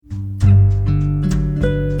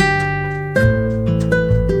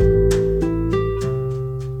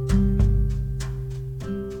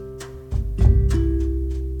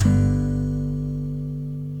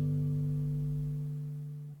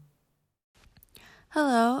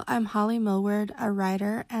Hello, I'm Holly Millward, a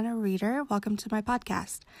writer and a reader. Welcome to my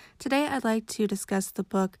podcast. Today I'd like to discuss the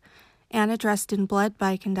book Anna Dressed in Blood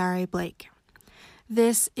by Kendare Blake.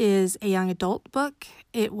 This is a young adult book.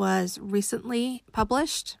 It was recently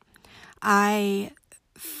published. Reading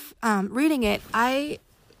it, I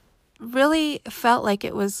really felt like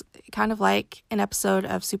it was kind of like an episode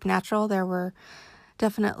of Supernatural. There were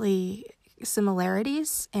definitely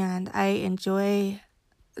similarities, and I enjoy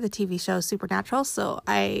the TV show Supernatural, so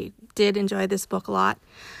I did enjoy this book a lot.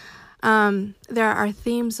 There are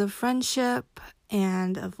themes of friendship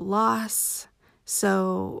and of loss,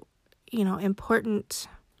 so, important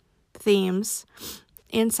themes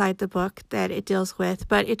inside the book that it deals with,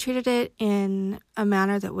 but it treated it in a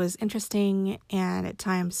manner that was interesting and at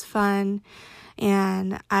times fun,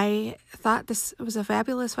 and I thought this was a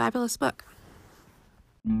fabulous, fabulous book.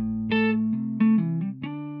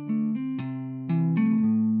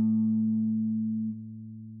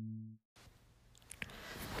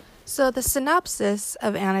 So the synopsis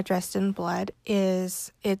of Anna Dressed in Blood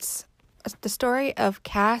is it's the story of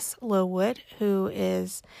Cass Lowood, who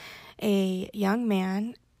is a young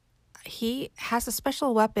man. He has a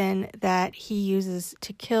special weapon that he uses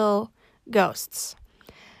to kill ghosts.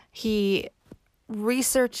 He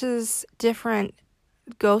researches different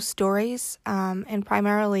ghost stories and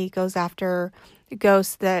primarily goes after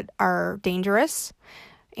ghosts that are dangerous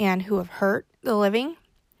and who have hurt the living.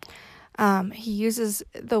 He uses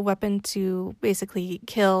the weapon to basically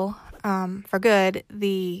kill, for good,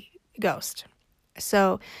 the ghost.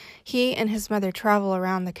 So he and his mother travel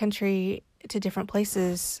around the country to different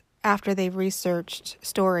places after they've researched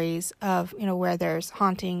stories of, where there's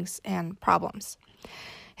hauntings and problems.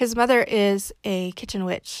 His mother is a kitchen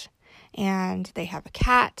witch, and they have a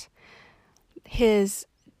cat. His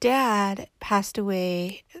dad passed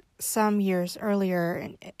away some years earlier,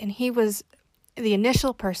 and he was the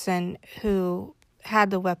initial person who had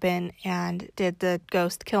the weapon and did the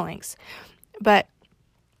ghost killings. But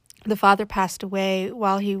the father passed away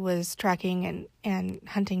while he was tracking and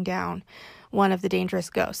hunting down one of the dangerous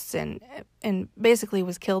ghosts and basically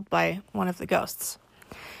was killed by one of the ghosts.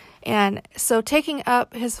 And so taking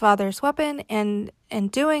up his father's weapon and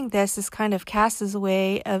doing this is kind of Cass's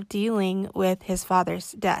way of dealing with his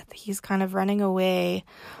father's death. He's kind of running away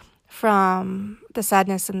from the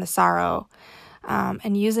sadness and the sorrow,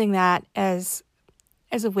 and using that as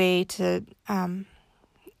a way to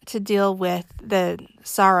deal with the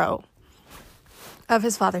sorrow of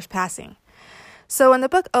his father's passing. So when the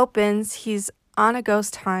book opens, he's on a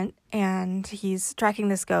ghost hunt and he's tracking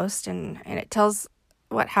this ghost, and it tells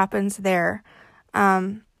what happens there.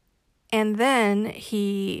 And then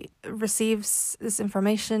he receives this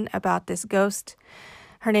information about this ghost.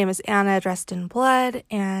 Her name is Anna Dressed in Blood,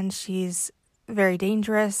 and she's very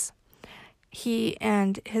dangerous. He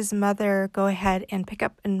and his mother go ahead and pick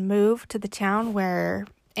up and move to the town where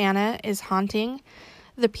Anna is haunting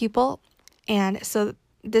the people. And so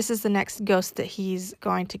this is the next ghost that he's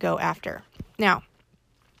going to go after. Now,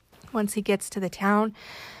 once he gets to the town,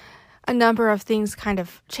 a number of things kind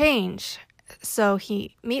of change. So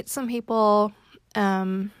he meets some people.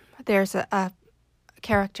 There's a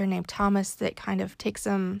character named Thomas that kind of takes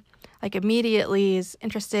him, immediately is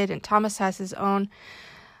interested, and Thomas has his own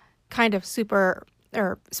kind of super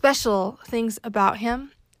or special things about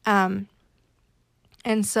him. And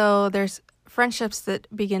so there's friendships that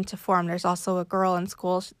begin to form. There's also a girl in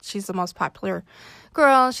school. She's the most popular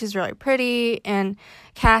girl. She's really pretty. And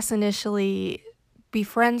Cass initially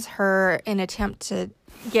befriends her in an attempt to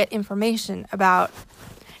get information about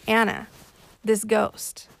Anna, this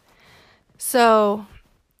ghost. So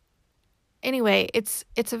anyway, it's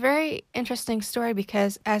a very interesting story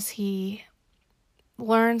because as he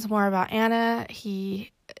learns more about Anna,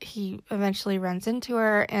 he eventually runs into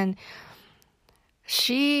her, and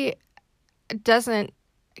she doesn't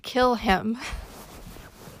kill him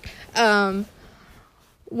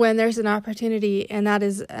when there's an opportunity, and that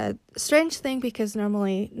is a strange thing because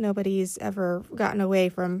normally nobody's ever gotten away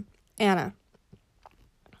from Anna.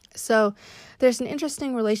 So there's an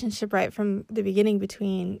interesting relationship right from the beginning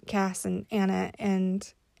between Cass and Anna,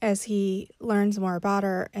 and as he learns more about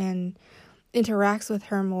her and interacts with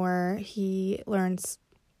her more, he learns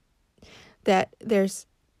that there's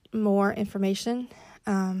more information.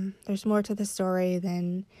 There's more to the story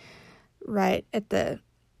than right at the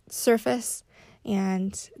surface,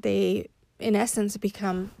 and they, in essence,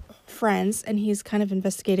 become friends, and he's kind of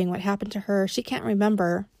investigating what happened to her. She can't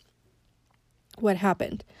remember what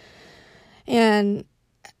happened. And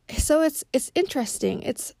so it's interesting.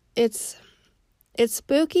 It's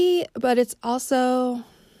spooky, but it's also,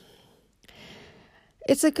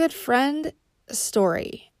 it's a good friend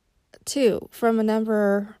story too, from a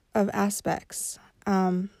number of aspects.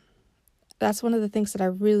 That's one of the things that I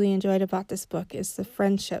really enjoyed about this book is the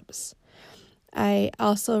friendships. I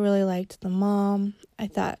also really liked the mom. I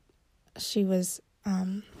thought she was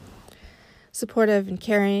supportive and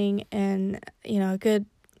caring and, a good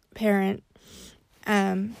parent.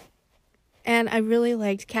 And I really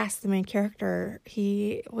liked Cass, the main character.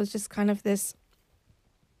 He was just kind of this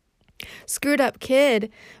screwed up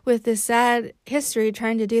kid with this sad history,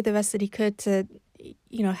 trying to do the best that he could to,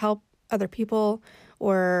 help other people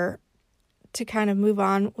or to kind of move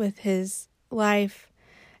on with his life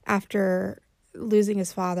after losing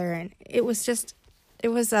his father. And it was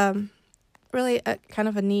really a kind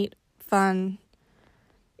of a neat, fun,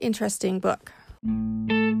 interesting book.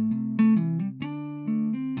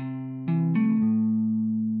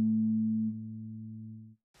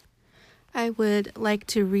 I would like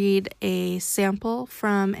to read a sample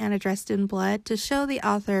from Anna Dressed in Blood to show the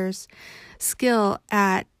author's skill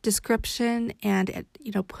at description and at,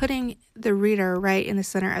 putting the reader right in the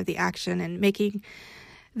center of the action and making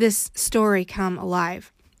this story come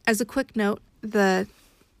alive. As a quick note, the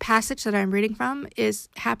passage that I'm reading from is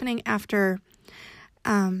happening after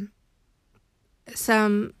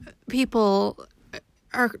some people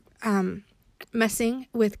are messing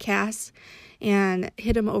with Cass and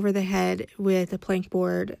hit him over the head with a plank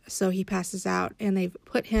board so he passes out, and they've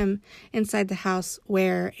put him inside the house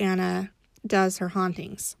where Anna does her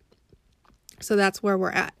hauntings. So that's where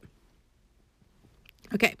we're at.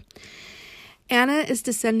 Okay. Anna is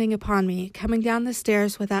descending upon me, coming down the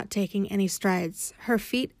stairs without taking any strides. Her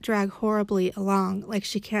feet drag horribly along, like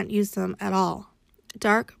she can't use them at all.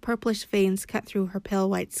 Dark, purplish veins cut through her pale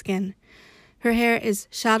white skin. Her hair is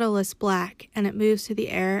shadowless black, and it moves through the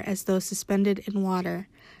air as though suspended in water,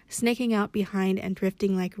 snaking out behind and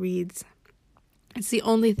drifting like reeds. It's the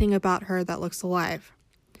only thing about her that looks alive.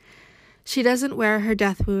 She doesn't wear her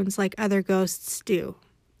death wounds like other ghosts do.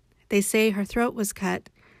 They say her throat was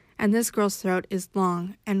cut, and this girl's throat is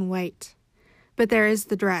long and white. But there is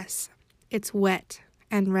the dress. It's wet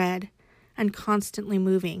and red and constantly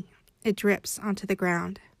moving. It drips onto the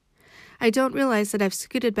ground. I don't realize that I've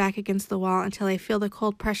scooted back against the wall until I feel the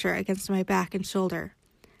cold pressure against my back and shoulder.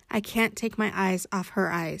 I can't take my eyes off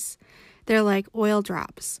her eyes. They're like oil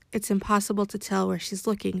drops. It's impossible to tell where she's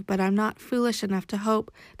looking, but I'm not foolish enough to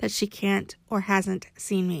hope that she can't or hasn't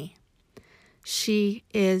seen me. She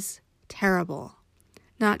is terrible.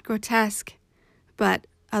 Not grotesque, but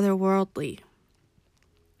otherworldly.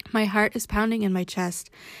 My heart is pounding in my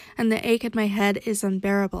chest, and the ache in my head is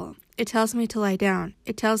unbearable. It tells me to lie down.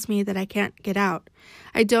 It tells me that I can't get out.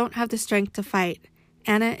 I don't have the strength to fight.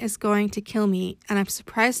 Anna is going to kill me, and I'm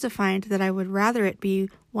surprised to find that I would rather it be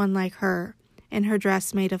one like her, in her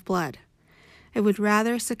dress made of blood. I would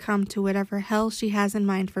rather succumb to whatever hell she has in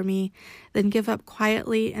mind for me than give up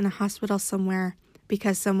quietly in a hospital somewhere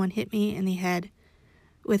because someone hit me in the head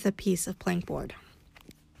with a piece of plank board.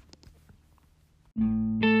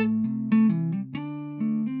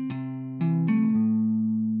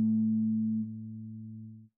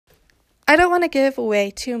 I don't want to give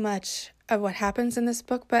away too much of what happens in this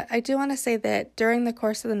book, but I do want to say that during the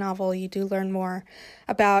course of the novel, you do learn more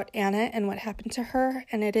about Anna and what happened to her,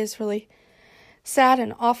 and it is really sad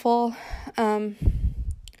and awful.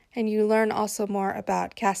 And you learn also more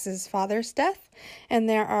about Cass's father's death, and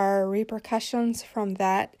there are repercussions from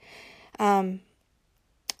that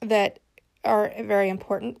that are very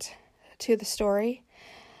important to the story.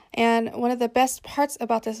 And one of the best parts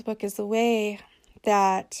about this book is the way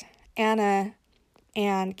that Anna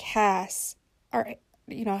and Cass are,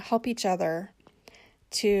 help each other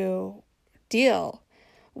to deal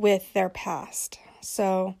with their past.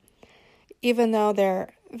 So even though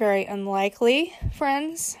they're very unlikely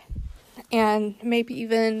friends, and maybe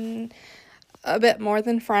even a bit more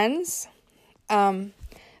than friends,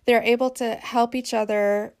 they're able to help each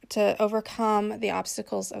other to overcome the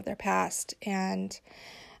obstacles of their past, and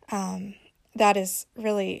that is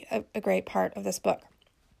really a great part of this book.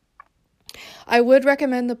 I would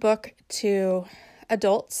recommend the book to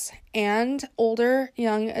adults and older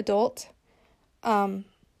young adult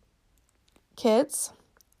kids.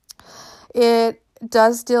 It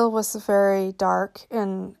does deal with some very dark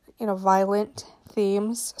and, violent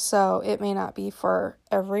themes, so it may not be for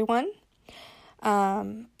everyone.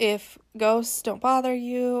 If ghosts don't bother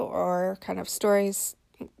you, or kind of stories,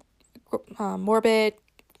 morbid,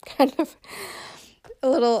 kind of a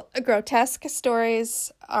little grotesque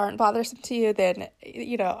stories aren't bothersome to you, then,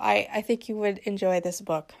 I think you would enjoy this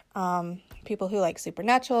book. People who like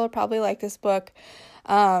Supernatural probably like this book.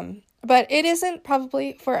 But it isn't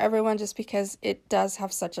probably for everyone just because it does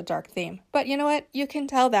have such a dark theme. But you know what? You can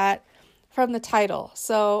tell that from the title.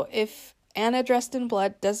 So if Anna Dressed in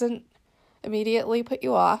Blood doesn't immediately put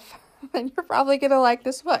you off, then you're probably going to like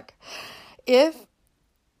this book. If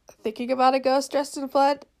thinking about a ghost dressed in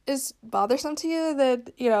blood is bothersome to you,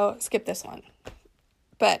 then, skip this one.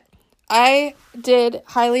 But I did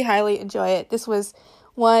highly, highly enjoy it. This was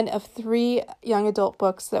one of 3 young adult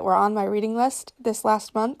books that were on my reading list this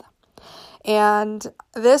last month. And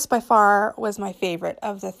this by far was my favorite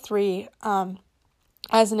of the 3.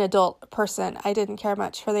 As an adult person, I didn't care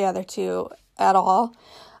much for the other 2 at all.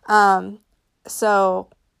 So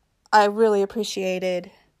I really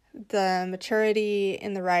appreciated the maturity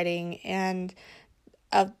in the writing and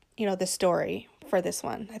the story for this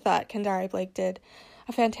one. I thought Kendare Blake did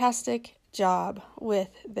a fantastic job with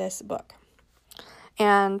this book.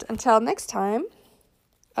 And until next time,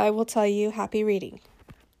 I will tell you happy reading.